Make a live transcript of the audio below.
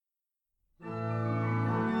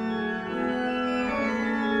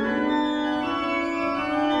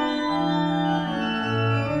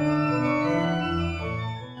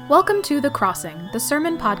Welcome to The Crossing, the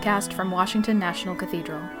sermon podcast from Washington National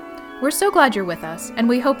Cathedral. We're so glad you're with us, and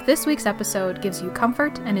we hope this week's episode gives you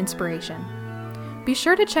comfort and inspiration. Be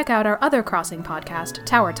sure to check out our other Crossing podcast,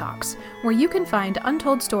 Tower Talks, where you can find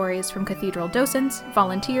untold stories from cathedral docents,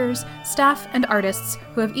 volunteers, staff, and artists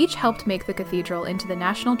who have each helped make the cathedral into the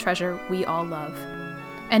national treasure we all love.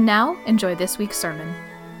 And now, enjoy this week's sermon.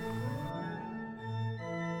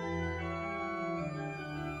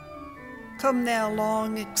 Come thou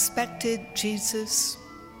long expected Jesus,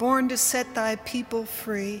 born to set thy people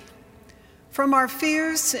free. From our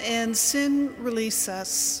fears and sin release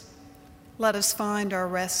us. Let us find our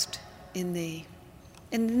rest in thee.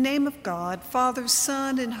 In the name of God, Father,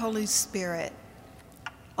 Son, and Holy Spirit.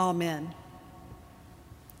 Amen.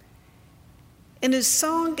 In his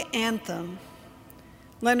song Anthem,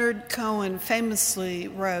 Leonard Cohen famously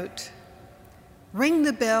wrote, "Ring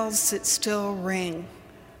the bells that still ring.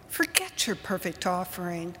 Forget your perfect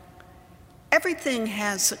offering. Everything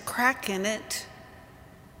has a crack in it.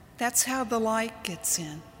 That's how the light gets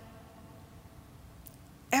in.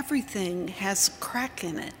 Everything has a crack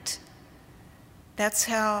in it. That's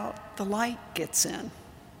how the light gets in."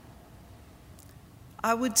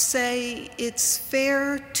 I would say it's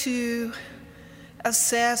fair to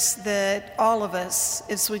assess that all of us,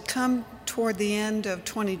 as we come toward the end of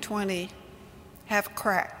 2020, have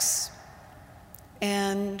cracks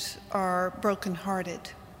and are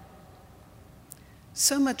brokenhearted.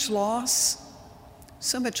 So much loss,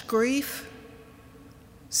 so much grief,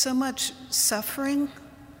 so much suffering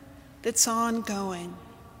that's ongoing.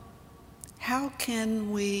 How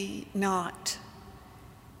can we not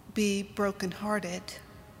be brokenhearted?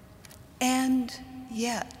 And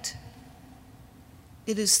yet,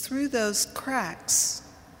 it is through those cracks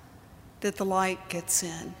that the light gets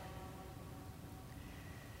in.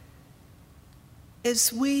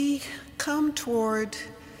 As we come toward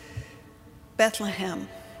Bethlehem,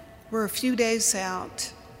 we're a few days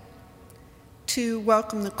out to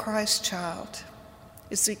welcome the Christ child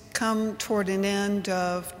as we come toward an end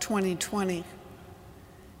of 2020,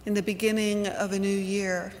 in the beginning of a new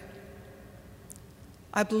year.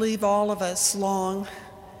 I believe all of us long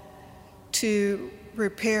to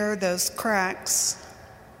repair those cracks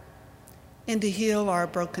and to heal our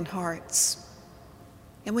broken hearts.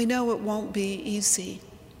 And we know it won't be easy.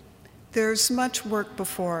 There's much work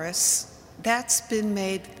before us. That's been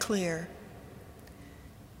made clear.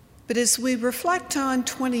 But as we reflect on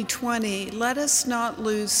 2020, let us not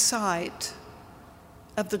lose sight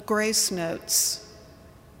of the grace notes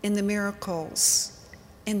in the miracles,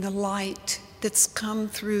 in the light that's come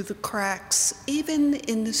through the cracks, even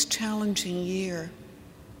in this challenging year.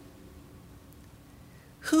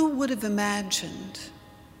 Who would have imagined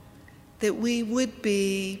that we would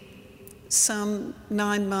be some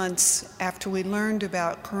 9 months after we learned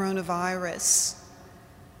about coronavirus,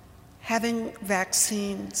 having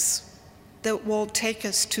vaccines that will take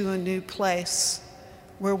us to a new place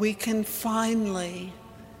where we can finally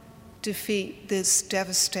defeat this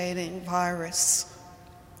devastating virus.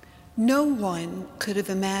 No one could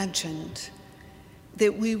have imagined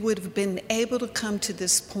that we would have been able to come to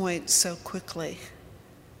this point so quickly.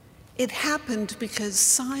 It happened because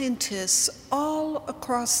scientists all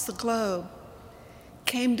across the globe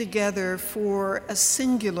came together for a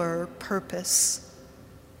singular purpose: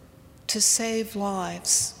 to save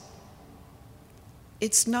lives.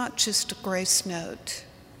 It's not just a grace note,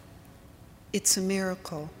 it's a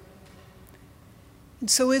miracle. And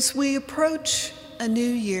so as we approach a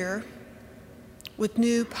new year with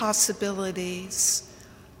new possibilities,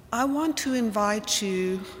 I want to invite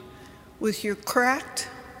you, with your cracked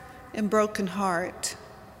and broken heart,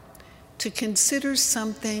 to consider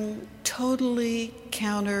something totally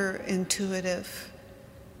counterintuitive.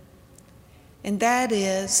 And that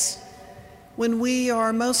is, when we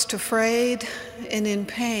are most afraid and in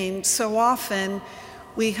pain, so often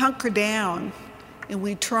we hunker down and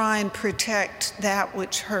we try and protect that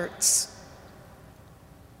which hurts.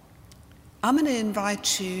 I'm going to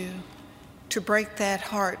invite you to break that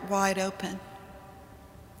heart wide open.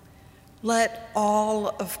 Let all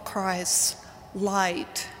of Christ's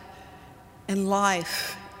light and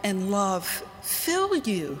life and love fill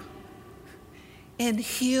you and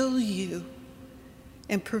heal you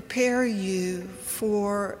and prepare you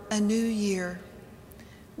for a new year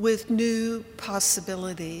with new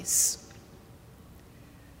possibilities.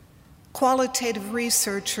 Qualitative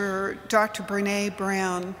researcher Dr. Brené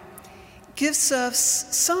Brown gives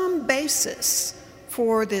us some basis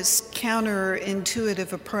for this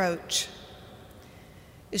counterintuitive approach.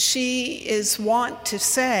 She is wont to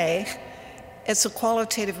say as a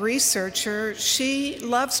qualitative researcher, she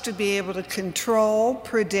loves to be able to control,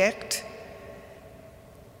 predict,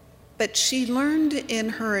 but she learned in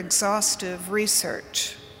her exhaustive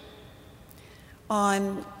research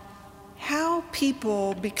on how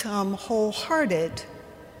people become wholehearted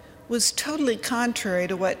was totally contrary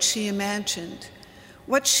to what she imagined.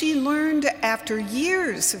 What she learned after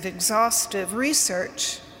years of exhaustive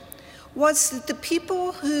research was that the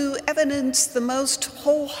people who evidenced the most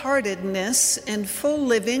wholeheartedness and full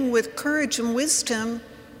living with courage and wisdom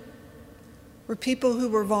were people who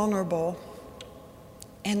were vulnerable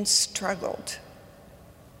and struggled.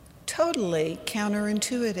 Totally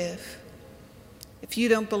counterintuitive. If you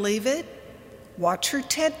don't believe it, watch her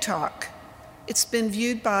TED Talk. It's been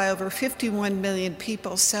viewed by over 51 million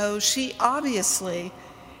people, so she obviously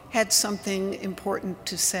had something important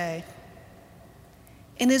to say.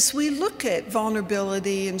 And as we look at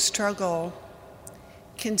vulnerability and struggle,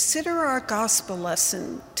 consider our gospel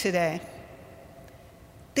lesson today.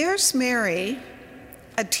 There's Mary,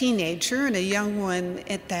 a teenager and a young one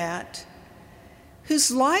at that,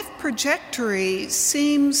 whose life trajectory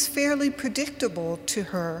seems fairly predictable to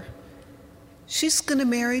her. She's going to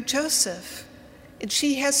marry Joseph, and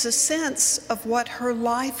she has a sense of what her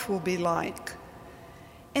life will be like.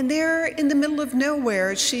 And there in the middle of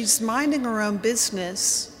nowhere, she's minding her own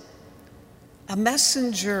business. A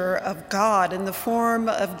messenger of God in the form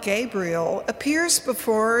of Gabriel appears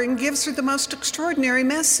before her and gives her the most extraordinary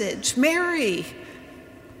message. Mary,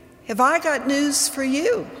 have I got news for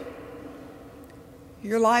you?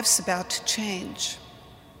 Your life's about to change.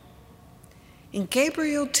 And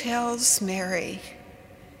Gabriel tells Mary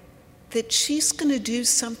that she's going to do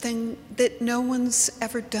something that no one's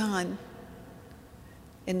ever done,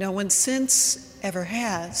 and no one since ever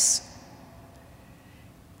has.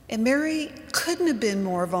 And Mary couldn't have been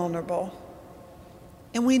more vulnerable.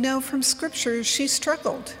 And we know from Scripture she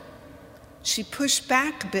struggled. She pushed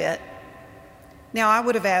back a bit. Now, I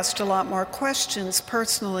would have asked a lot more questions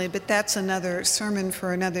personally, but that's another sermon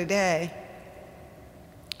for another day.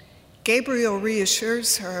 Gabriel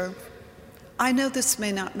reassures her, I know this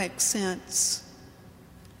may not make sense,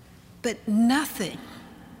 but nothing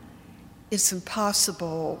is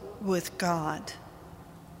impossible with God.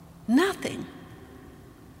 Nothing.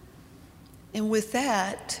 And with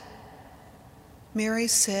that, Mary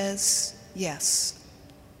says yes.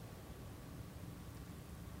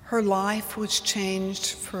 Her life was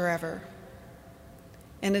changed forever.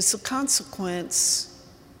 And as a consequence,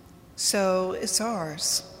 so is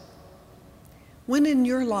ours. When in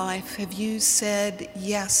your life have you said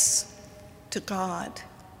yes to God?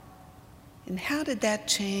 And how did that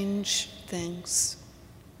change things?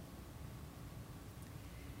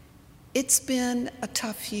 It's been a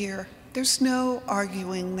tough year. There's no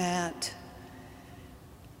arguing that.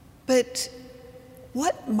 But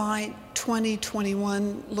what might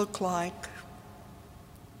 2021 look like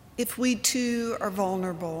if we too are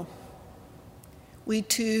vulnerable? We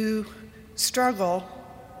too struggle,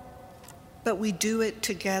 but we do it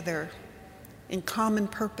together in common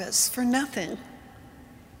purpose, for nothing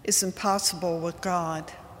is impossible with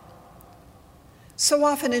God. So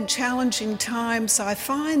often in challenging times, I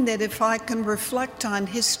find that if I can reflect on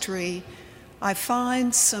history, I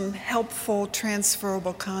find some helpful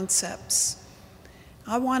transferable concepts.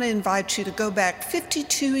 I want to invite you to go back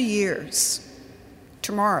 52 years,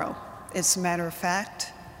 tomorrow, as a matter of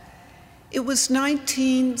fact. It was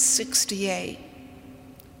 1968,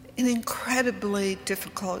 an incredibly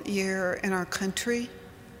difficult year in our country.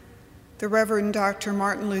 The Reverend Dr.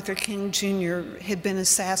 Martin Luther King Jr. had been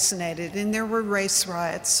assassinated, and there were race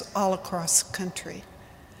riots all across the country.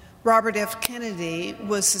 Robert F. Kennedy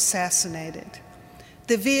was assassinated.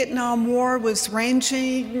 The Vietnam War was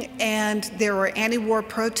raging, and there were anti-war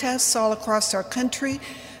protests all across our country.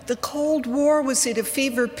 The Cold War was at a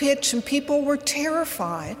fever pitch, and people were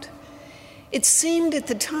terrified. It seemed at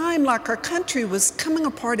the time like our country was coming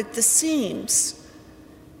apart at the seams.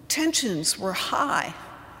 Tensions were high.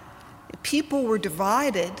 People were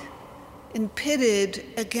divided and pitted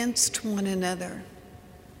against one another.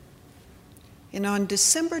 And on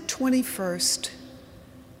December 21st,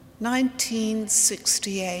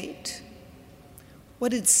 1968,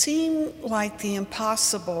 what had seemed like the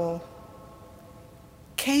impossible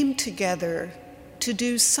came together to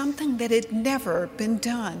do something that had never been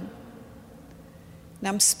done. And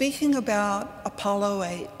I'm speaking about Apollo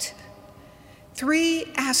 8. 3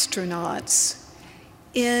 astronauts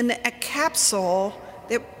in a capsule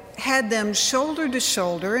that had them shoulder to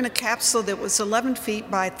shoulder, in a capsule that was 11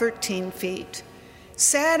 feet by 13 feet,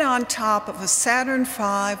 sat on top of a Saturn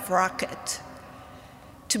V rocket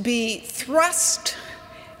to be thrust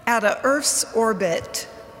out of Earth's orbit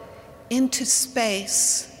into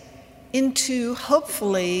space, into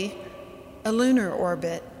hopefully a lunar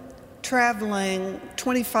orbit, traveling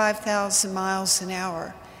 25,000 miles an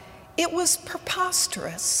hour. It was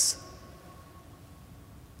preposterous.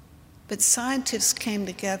 But scientists came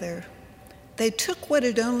together. They took what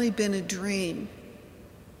had only been a dream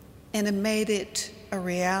and it made it a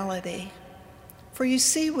reality. For you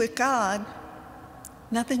see, with God,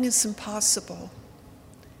 nothing is impossible.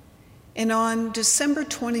 And on December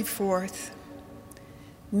 24th,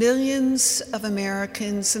 millions of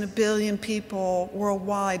Americans and 1 billion people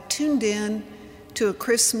worldwide tuned in to a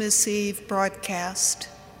Christmas Eve broadcast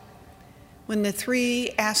when the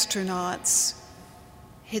 3 astronauts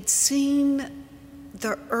had seen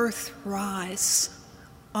the Earth rise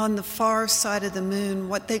on the far side of the moon.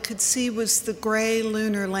 What they could see was the gray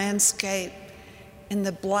lunar landscape and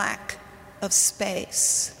the black of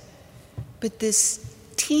space. But this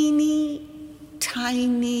teeny,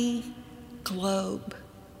 tiny globe,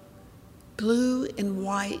 blue and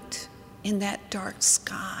white in that dark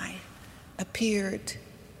sky, appeared,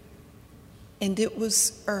 and it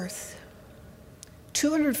was Earth.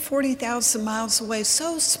 240,000 miles away,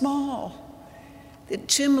 so small that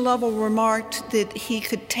Jim Lovell remarked that he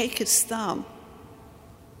could take his thumb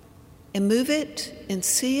and move it and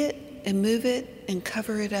see it and move it and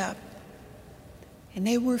cover it up. And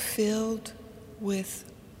they were filled with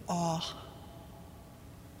awe.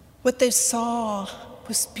 What they saw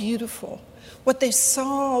was beautiful. What they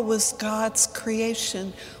saw was God's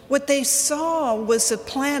creation. What they saw was a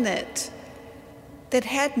planet that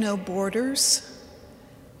had no borders,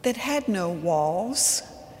 that had no walls,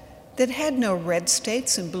 that had no red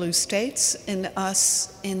states and blue states and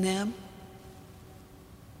us in them.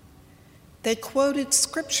 They quoted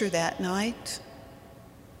scripture that night.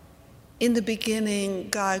 In the beginning,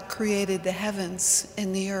 God created the heavens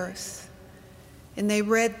and the earth. And they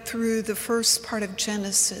read through the first part of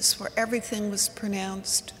Genesis where everything was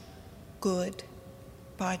pronounced good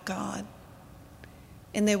by God.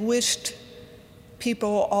 And they wished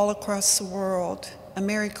people all across the world a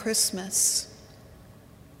Merry Christmas.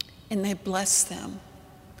 And they blessed them,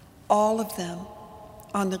 all of them,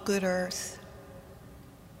 on the good earth.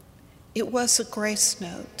 It was a grace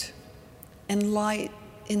note and light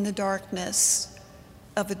in the darkness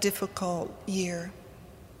of a difficult year.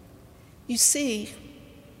 You see,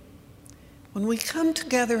 when we come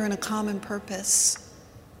together in a common purpose,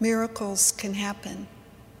 miracles can happen,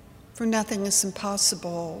 for nothing is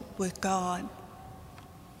impossible with God.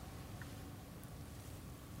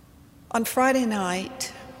 On Friday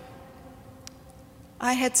night,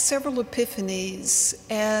 I had several epiphanies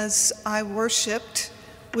as I worshiped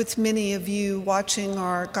with many of you watching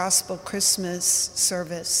our Gospel Christmas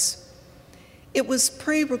service. It was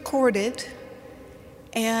pre-recorded,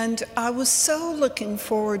 and I was so looking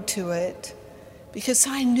forward to it because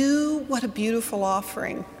I knew what a beautiful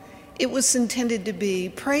offering it was intended to be,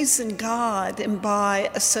 praising God and by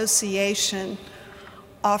association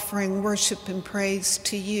offering worship and praise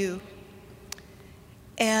to you.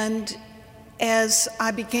 And as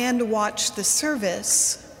I began to watch the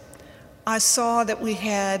service, I saw that we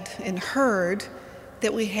had and heard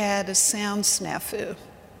that we had a sound snafu.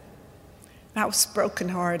 I was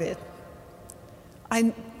brokenhearted.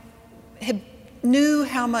 I knew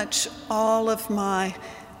how much all of my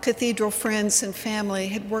cathedral friends and family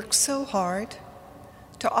had worked so hard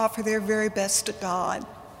to offer their very best to God,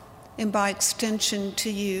 and by extension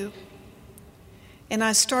to you. And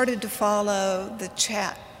I started to follow the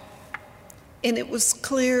chat. And it was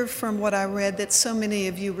clear from what I read that so many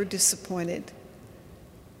of you were disappointed.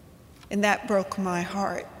 And that broke my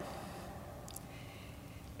heart.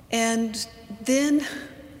 And then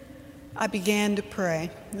I began to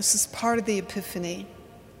pray. This is part of the Epiphany.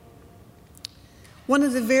 One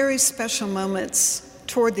of the very special moments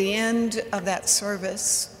toward the end of that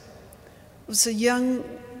service was a young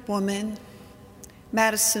woman,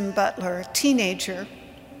 Madison Butler, a teenager,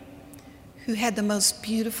 who had the most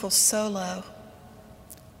beautiful solo.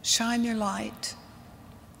 Shine your light,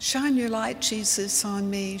 Jesus, on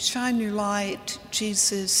me. Shine your light,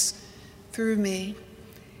 Jesus, through me.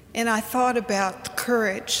 And I thought about the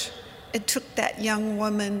courage it took that young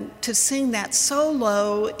woman to sing that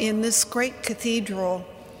solo in this great cathedral.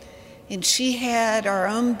 And she had our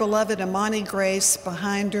own beloved Amani Grace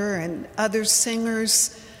behind her and other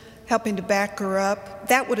singers helping to back her up.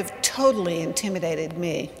 That would have totally intimidated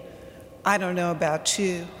me. I don't know about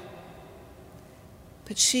you.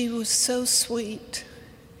 But she was so sweet.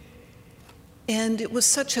 And it was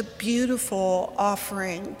such a beautiful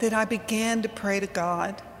offering that I began to pray to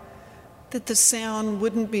God that the sound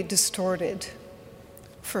wouldn't be distorted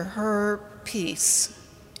for her peace,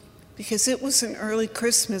 because it was an early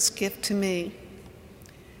Christmas gift to me.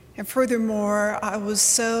 And furthermore, I was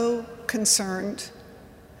so concerned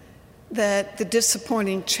that the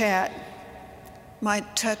disappointing chat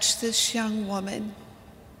might touch this young woman.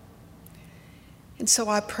 And so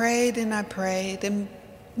I prayed, and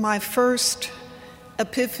my first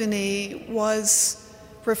epiphany was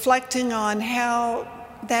reflecting on how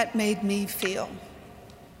that made me feel.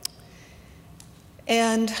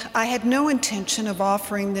 And I had no intention of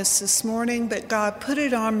offering this morning, but God put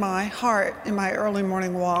it on my heart in my early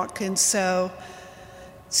morning walk. And so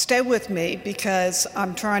stay with me, because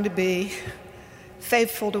I'm trying to be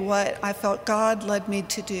faithful to what I felt God led me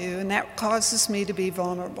to do, and that causes me to be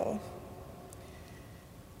vulnerable.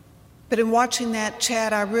 But in watching that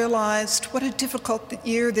chat, I realized what a difficult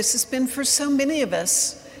year this has been for so many of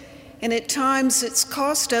us. And at times it's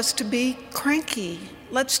caused us to be cranky.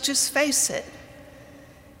 Let's just face it.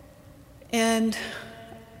 And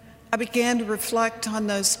I began to reflect on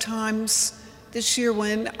those times this year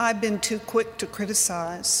when I've been too quick to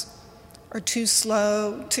criticize, or too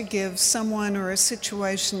slow to give someone or a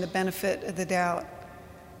situation the benefit of the doubt.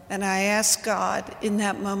 And I asked God in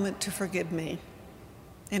that moment to forgive me.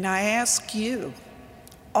 And I ask you,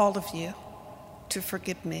 all of you, to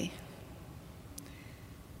forgive me.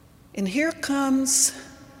 And here comes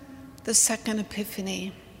the second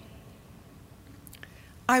epiphany.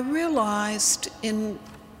 I realized in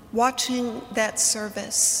watching that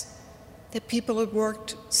service that people had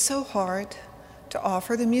worked so hard to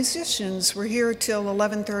offer. The musicians were here till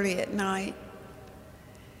 11:30 at night.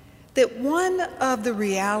 That one of the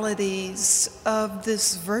realities of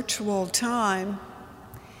this virtual time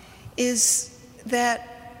is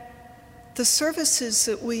that the services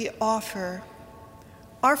that we offer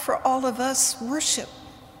are for all of us worship.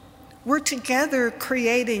 We're together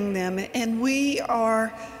creating them, and we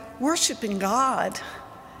are worshiping God.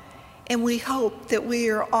 And we hope that we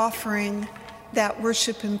are offering that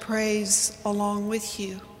worship and praise along with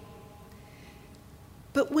you.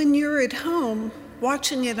 But when you're at home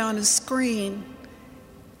watching it on a screen,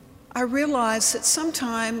 I realize that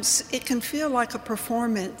sometimes it can feel like a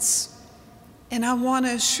performance. And I want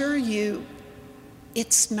to assure you,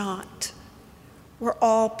 it's not. We're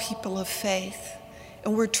all people of faith.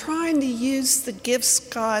 And we're trying to use the gifts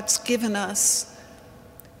God's given us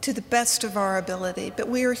to the best of our ability. But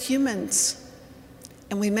we are humans,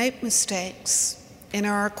 and we make mistakes, and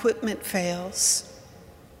our equipment fails.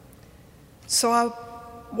 So I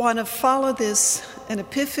want to follow this, an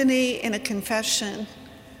epiphany and a confession,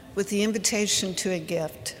 with the invitation to a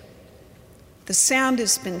gift. The sound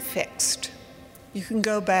has been fixed. You can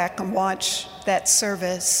go back and watch that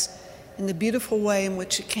service in the beautiful way in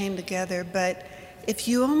which it came together, but if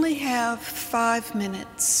you only have 5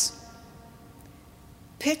 minutes,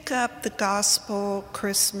 pick up the Gospel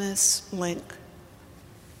Christmas link.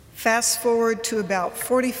 Fast forward to about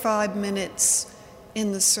 45 minutes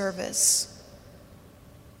in the service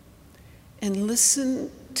and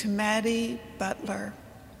listen to Maddie Butler.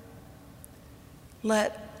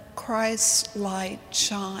 Let Christ's light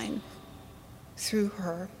shine through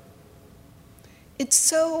her. It's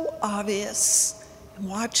so obvious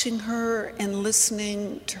watching her and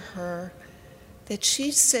listening to her that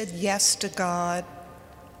she said yes to God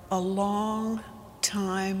a long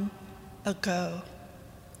time ago.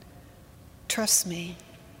 Trust me,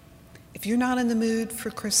 if you're not in the mood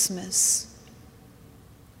for Christmas,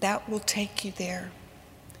 that will take you there.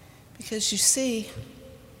 Because you see,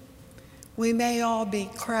 we may all be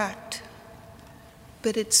cracked,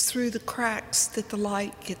 but it's through the cracks that the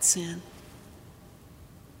light gets in.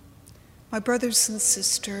 My brothers and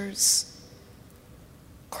sisters,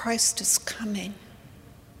 Christ is coming.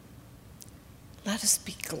 Let us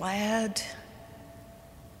be glad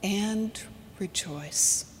and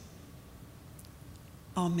rejoice.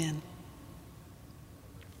 Amen.